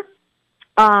picture,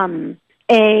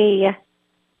 a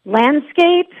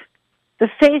landscape, the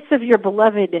face of your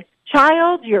beloved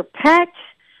child, your pet,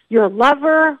 your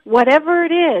lover, whatever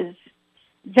it is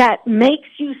that makes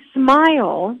you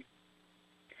smile.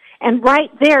 And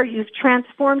right there, you've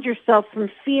transformed yourself from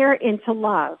fear into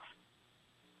love.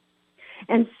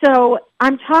 And so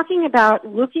I'm talking about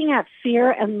looking at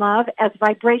fear and love as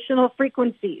vibrational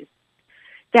frequencies.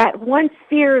 That once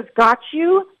fear has got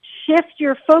you, shift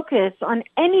your focus on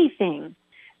anything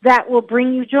that will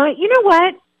bring you joy. You know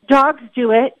what? Dogs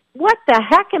do it. What the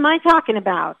heck am I talking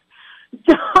about?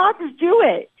 Dogs do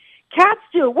it. Cats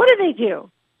do it. What do they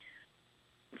do?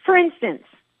 For instance,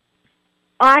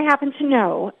 I happen to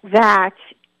know that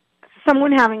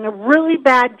someone having a really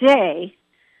bad day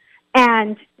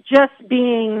and just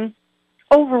being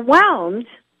overwhelmed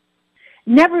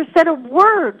never said a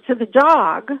word to the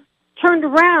dog, turned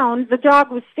around, the dog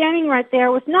was standing right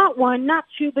there with not one, not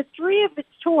two, but three of its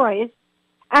toys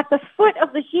at the foot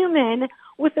of the human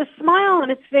with a smile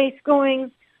on its face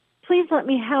going, please let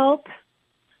me help.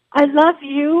 I love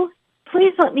you.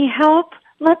 Please let me help.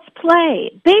 Let's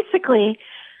play. Basically,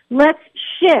 let's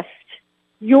shift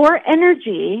your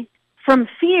energy from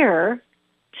fear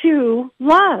to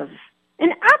love.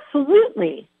 And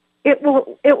absolutely, it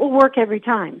will work every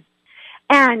time.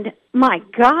 And my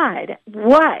God,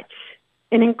 what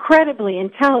an incredibly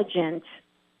intelligent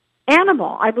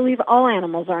animal. I believe all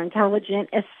animals are intelligent,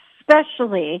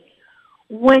 especially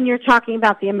when you're talking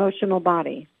about the emotional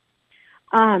body.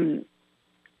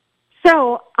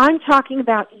 So I'm talking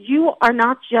about you are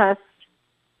not just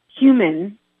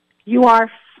human. You are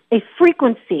a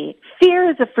frequency. Fear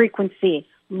is a frequency.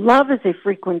 Love is a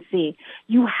frequency.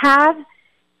 You have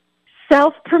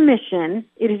self-permission.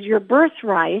 It is your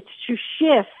birthright to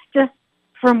shift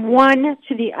from one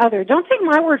to the other. Don't take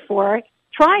my word for it.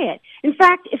 Try it. In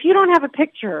fact, if you don't have a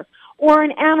picture or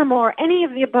an animal or any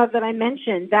of the above that I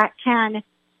mentioned that can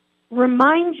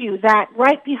remind you that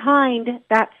right behind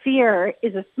that fear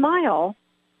is a smile,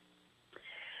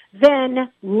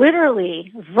 then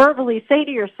literally, verbally say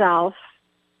to yourself,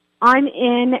 I'm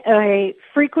in a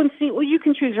frequency, well, you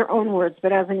can choose your own words,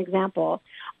 but as an example,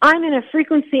 I'm in a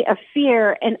frequency of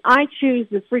fear, and I choose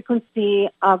the frequency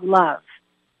of love.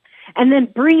 And then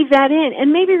breathe that in,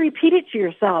 and maybe repeat it to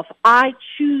yourself. I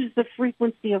choose the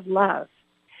frequency of love.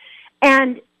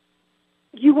 And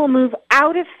you will move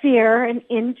out of fear and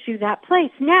into that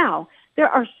place. Now, there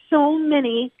are so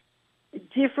many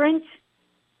different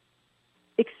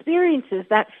experiences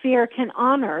that fear can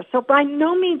honor. So by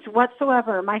no means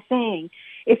whatsoever am I saying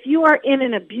if you are in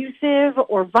an abusive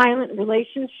or violent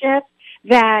relationship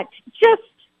that just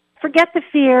forget the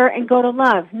fear and go to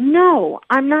love. No,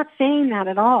 I'm not saying that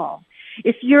at all.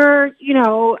 If you're,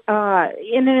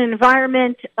 in an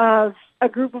environment of a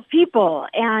group of people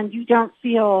and you don't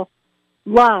feel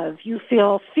love, you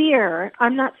feel fear,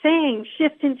 I'm not saying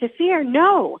shift into fear.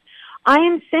 No, I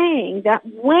am saying that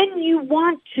when you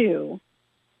want to,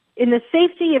 in the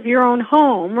safety of your own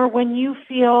home, or when you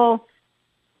feel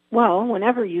well,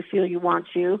 whenever you feel you want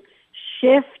to,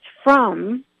 shift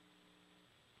from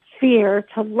fear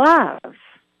to love.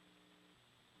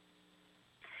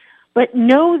 But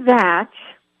know that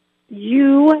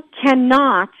you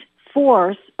cannot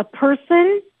force a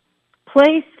person,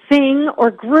 place, thing, or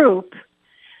group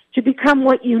to become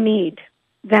what you need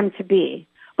them to be.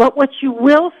 But what you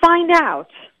will find out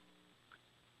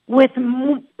with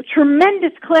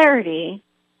tremendous clarity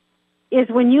is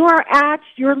when you are at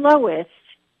your lowest,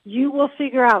 you will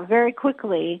figure out very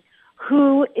quickly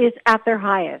who is at their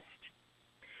highest.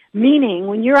 Meaning,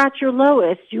 when you're at your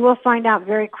lowest, you will find out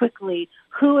very quickly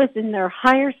who is in their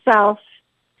higher self,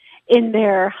 in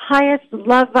their highest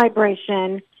love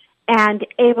vibration, and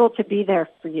able to be there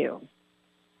for you.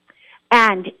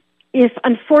 And if,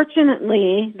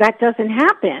 unfortunately, that doesn't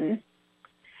happen,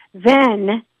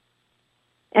 then,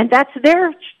 and that's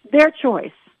their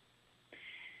choice,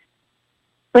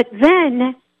 but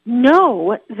then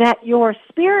know that your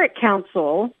spirit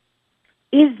council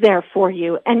is there for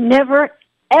you and never,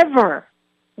 ever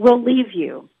will leave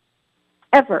you.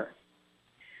 Ever.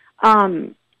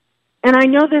 And I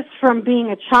know this from being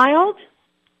a child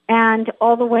and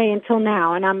all the way until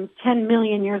now, and I'm 10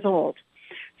 million years old.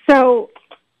 So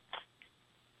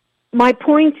my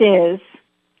point is,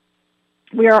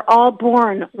 we are all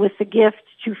born with the gift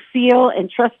to feel and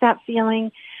trust that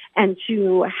feeling and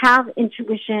to have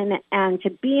intuition and to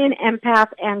be an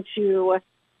empath and to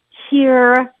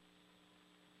hear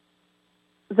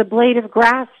the blade of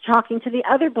grass talking to the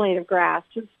other blade of grass,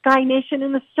 to the Sky Nation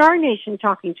and the Star Nation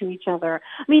talking to each other.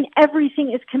 I mean,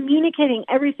 everything is communicating.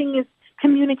 Everything is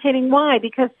communicating. Why?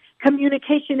 Because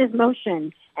communication is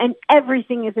motion and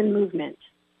everything is in movement.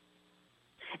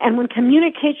 And when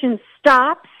communication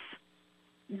stops,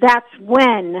 that's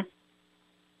when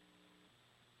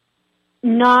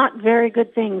not very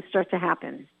good things start to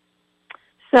happen.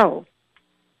 So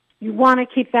you want to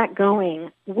keep that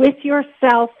going with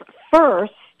yourself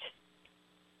first.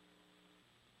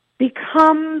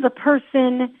 Become the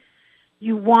person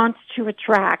you want to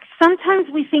attract. Sometimes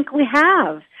we think we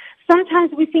have.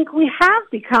 Sometimes we think we have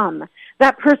become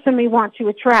that person we want to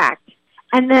attract.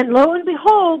 And then lo and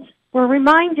behold, we're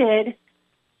reminded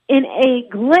in a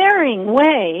glaring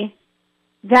way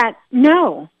that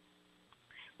no,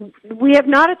 we have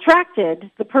not attracted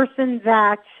the person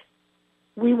that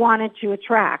we wanted to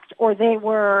attract, or they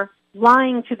were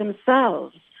lying to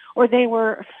themselves, or they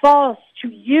were false to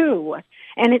you.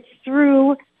 And it's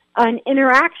through an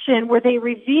interaction where they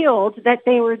revealed that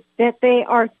they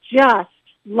are just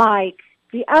like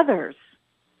the others,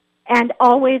 and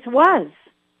always was,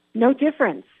 no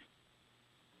difference.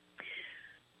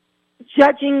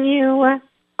 Judging you,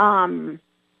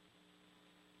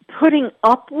 putting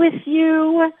up with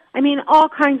you, I mean, all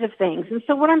kinds of things. And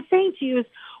so what I'm saying to you is,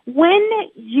 when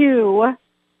you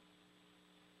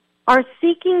are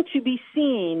seeking to be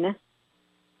seen,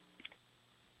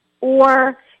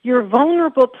 or you're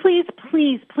vulnerable, please,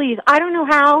 please, please, I don't know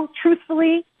how,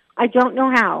 truthfully, I don't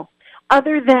know how,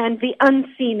 other than the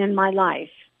unseen in my life,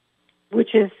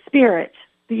 which is spirit,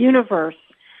 the universe,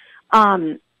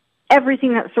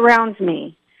 everything that surrounds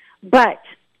me. But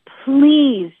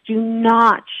please do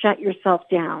not shut yourself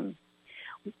down.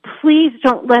 Please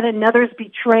don't let another's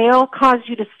betrayal cause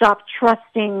you to stop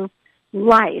trusting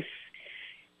life.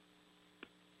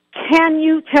 Can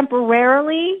you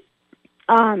temporarily,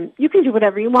 you can do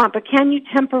whatever you want, but can you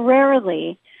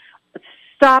temporarily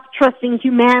stop trusting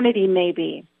humanity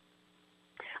maybe?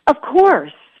 Of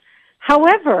course.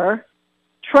 However,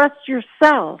 trust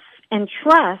yourself and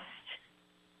trust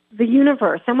the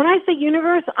universe. And when I say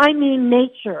universe, I mean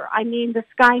nature. I mean the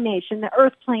Sky Nation, the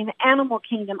Earth Plane, the Animal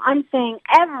Kingdom. I'm saying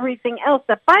everything else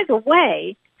that, by the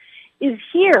way, is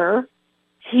here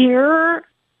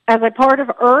as a part of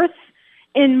Earth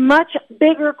in much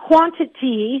bigger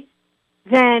quantity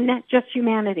than just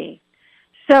humanity.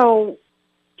 So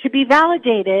to be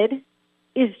validated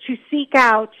is to seek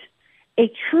out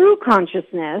a true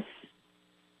consciousness,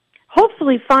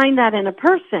 hopefully find that in a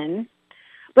person.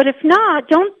 But if not,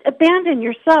 don't abandon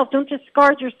yourself. Don't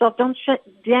discard yourself. Don't shut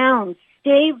down.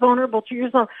 Stay vulnerable to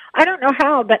yourself. I don't know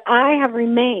how, but I have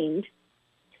remained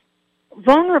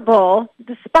vulnerable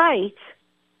despite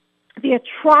the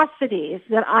atrocities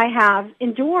that I have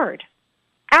endured.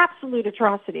 Absolute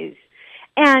atrocities.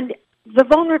 And the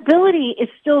vulnerability is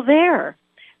still there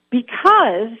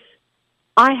because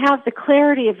I have the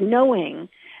clarity of knowing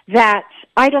that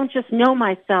I don't just know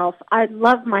myself, I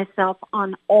love myself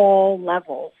on all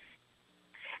levels.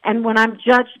 And when I'm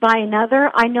judged by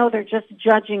another, I know they're just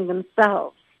judging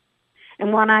themselves.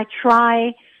 And when I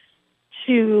try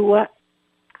to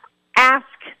ask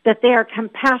that they are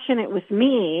compassionate with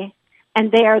me,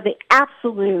 and they are the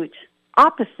absolute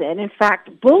opposite. In fact,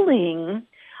 bullying,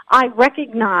 I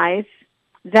recognize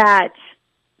that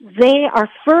they are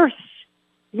first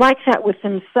like that with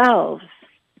themselves,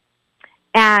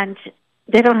 and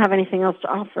they don't have anything else to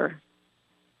offer.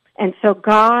 And so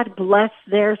God bless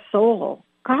their soul.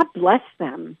 God bless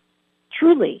them,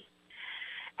 truly.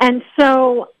 And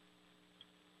so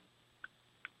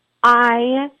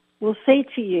I will say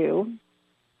to you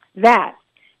that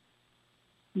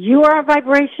you are a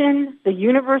vibration, the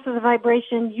universe is a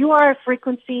vibration, you are a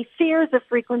frequency, fear is a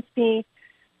frequency,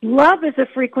 love is a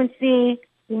frequency,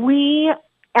 we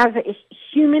as a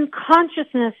human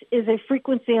consciousness is a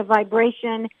frequency of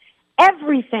vibration.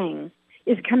 Everything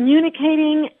is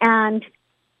communicating, and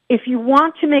if you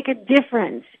want to make a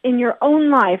difference in your own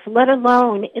life, let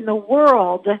alone in the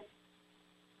world,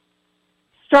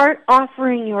 start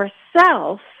offering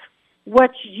yourself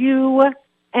what you,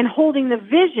 and holding the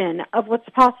vision of what's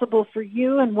possible for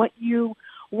you and what you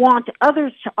want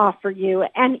others to offer you.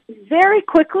 And very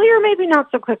quickly, or maybe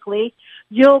not so quickly,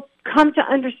 you'll come to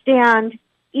understand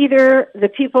either the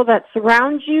people that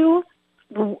surround you,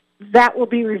 that will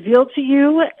be revealed to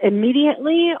you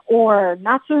immediately, or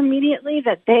not so immediately,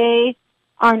 that they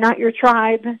are not your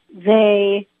tribe.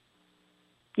 That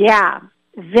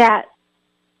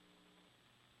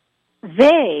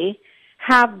they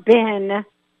have been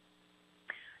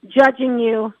judging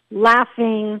you,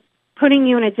 laughing, putting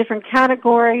you in a different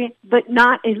category, but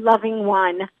not a loving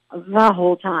one the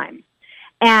whole time.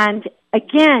 And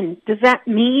again, does that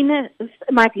mean, it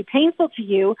might be painful to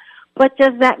you, but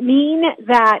does that mean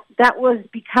that that was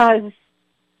because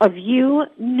of you?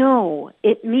 No.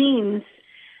 It means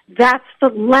that's the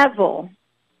level,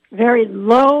 very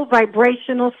low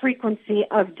vibrational frequency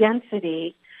of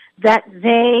density that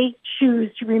they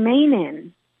choose to remain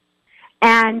in.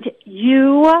 And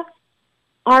you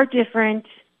are different,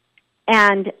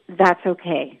 and that's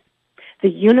okay. The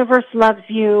universe loves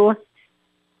you.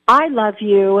 I love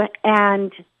you,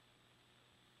 and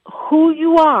who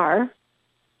you are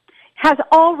has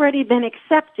already been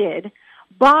accepted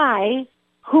by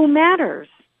who matters.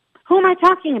 Who am I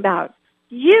talking about?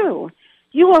 You.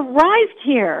 You arrived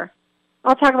here.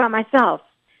 I'll talk about myself.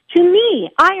 To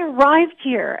me, I arrived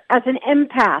here as an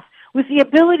empath with the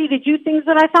ability to do things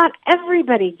that I thought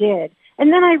everybody did.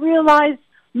 And then I realized,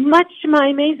 much to my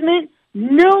amazement,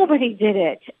 nobody did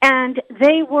it. And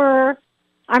they were,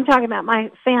 I'm talking about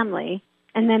my family,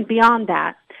 and then beyond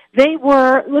that, they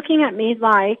were looking at me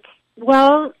like,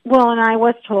 well, and I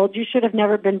was told you should have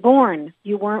never been born.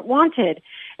 You weren't wanted.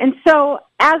 And so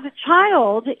as a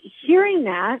child, hearing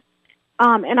that,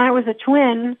 and I was a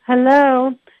twin,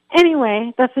 hello.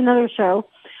 Anyway, that's another show.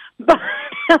 But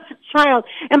as a child,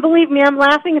 and believe me, I'm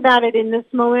laughing about it in this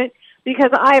moment because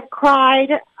I have cried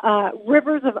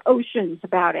rivers of oceans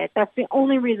about it. That's the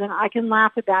only reason I can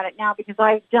laugh about it now, because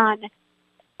I've done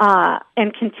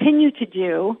and continue to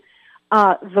do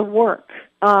the work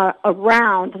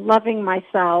around loving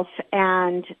myself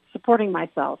and supporting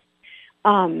myself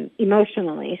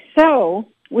emotionally. So,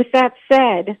 with that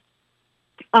said,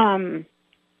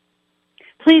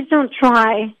 please don't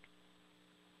try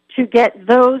to get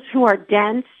those who are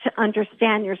dense to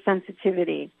understand your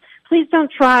sensitivity. Please don't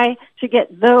try to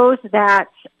get those that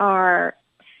are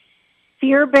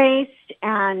fear-based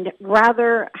and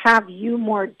rather have you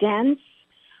more dense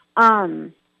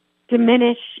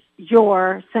diminish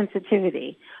your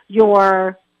sensitivity,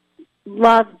 your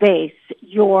love base,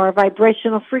 your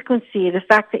vibrational frequency, the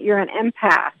fact that you're an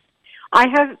empath.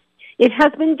 It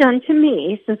has been done to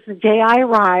me since the day I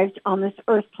arrived on this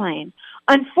earth plane.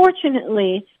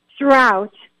 Unfortunately,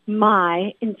 throughout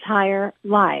my entire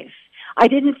life. I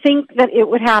didn't think that it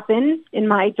would happen in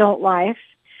my adult life,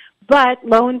 but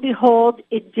lo and behold,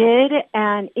 it did,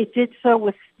 and it did so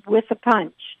with a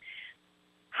punch.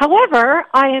 However,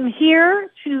 I am here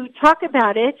to talk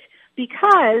about it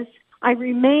because I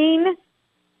remain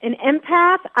an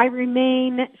empath, I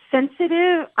remain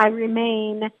sensitive, I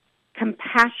remain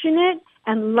compassionate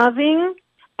and loving,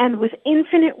 and with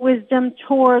infinite wisdom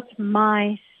towards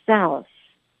myself,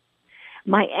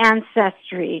 my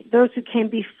ancestry, those who came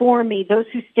before me, those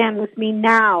who stand with me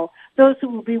now, those who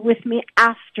will be with me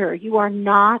after. You are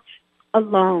not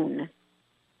alone.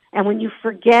 And when you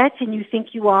forget and you think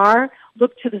you are,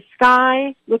 look to the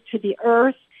sky, look to the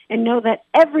earth, and know that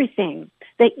everything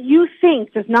that you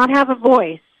think does not have a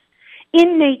voice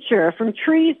in nature, from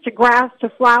trees to grass to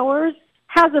flowers,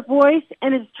 has a voice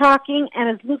and is talking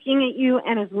and is looking at you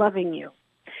and is loving you.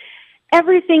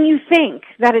 Everything you think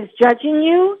that is judging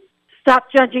you,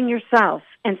 stop judging yourself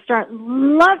and start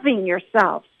loving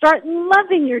yourself. Start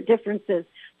loving your differences.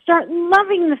 Start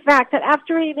loving the fact that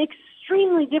after an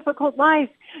extremely difficult life,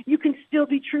 you can still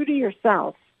be true to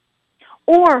yourself.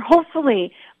 Or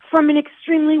hopefully from an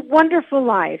extremely wonderful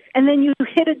life, and then you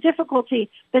hit a difficulty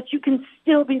that you can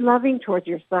still be loving towards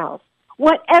yourself.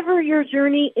 Whatever your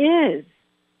journey is,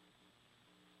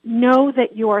 know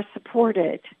that you are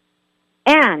supported.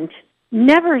 And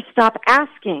never stop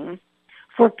asking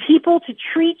for people to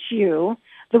treat you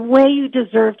the way you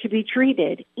deserve to be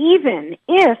treated, even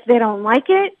if they don't like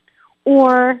it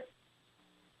or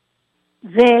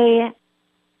they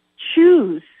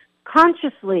choose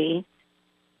consciously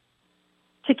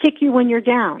to kick you when you're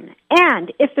down.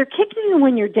 And if they're kicking you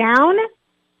when you're down,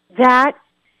 that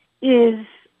is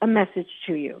a message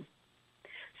to you.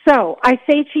 So I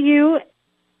say to you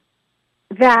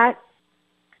that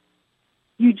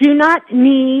you do not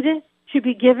need to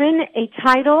be given a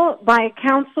title by a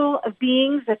council of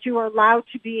beings that you are allowed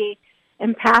to be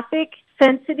empathic,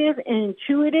 sensitive, and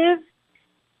intuitive.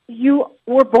 You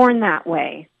were born that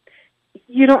way.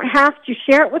 You don't have to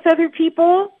share it with other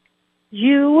people.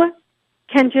 You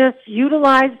can just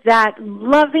utilize that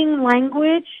loving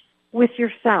language with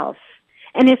yourself.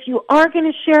 And if you are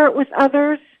going to share it with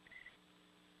others,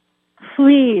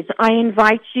 please, I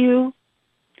invite you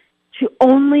to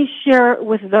only share it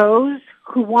with those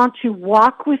who want to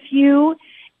walk with you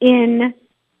in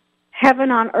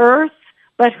heaven on earth,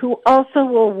 but who also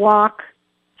will walk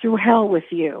through hell with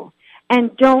you.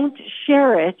 And don't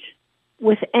share it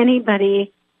with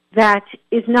anybody that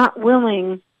is not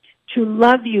willing to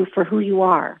love you for who you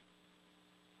are.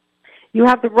 You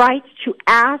have the right to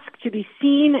ask to be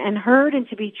seen and heard and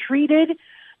to be treated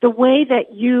the way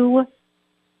that you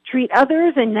treat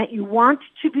others and that you want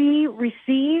to be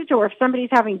received, or if somebody's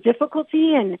having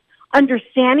difficulty in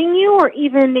understanding you, or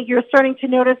even that you're starting to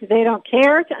notice that they don't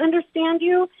care to understand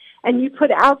you, and you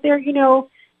put out there,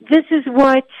 this is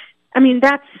what,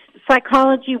 that's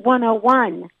psychology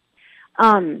 101.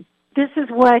 This is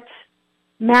what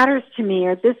matters to me,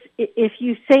 or this, if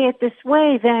you say it this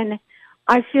way, then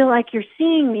I feel like you're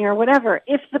seeing me, or whatever.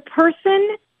 If the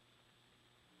person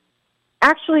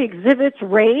actually exhibits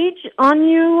rage on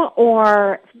you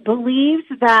or believes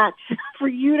that for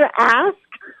you to ask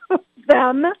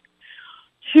them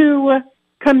to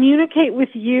communicate with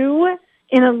you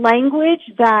in a language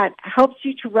that helps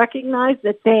you to recognize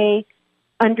that they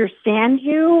understand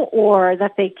you or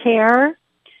that they care,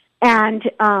 and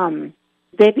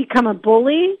they become a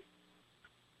bully,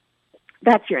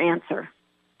 that's your answer.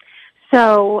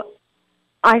 So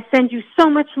I send you so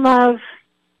much love,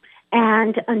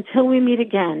 and until we meet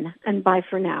again, and bye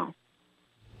for now.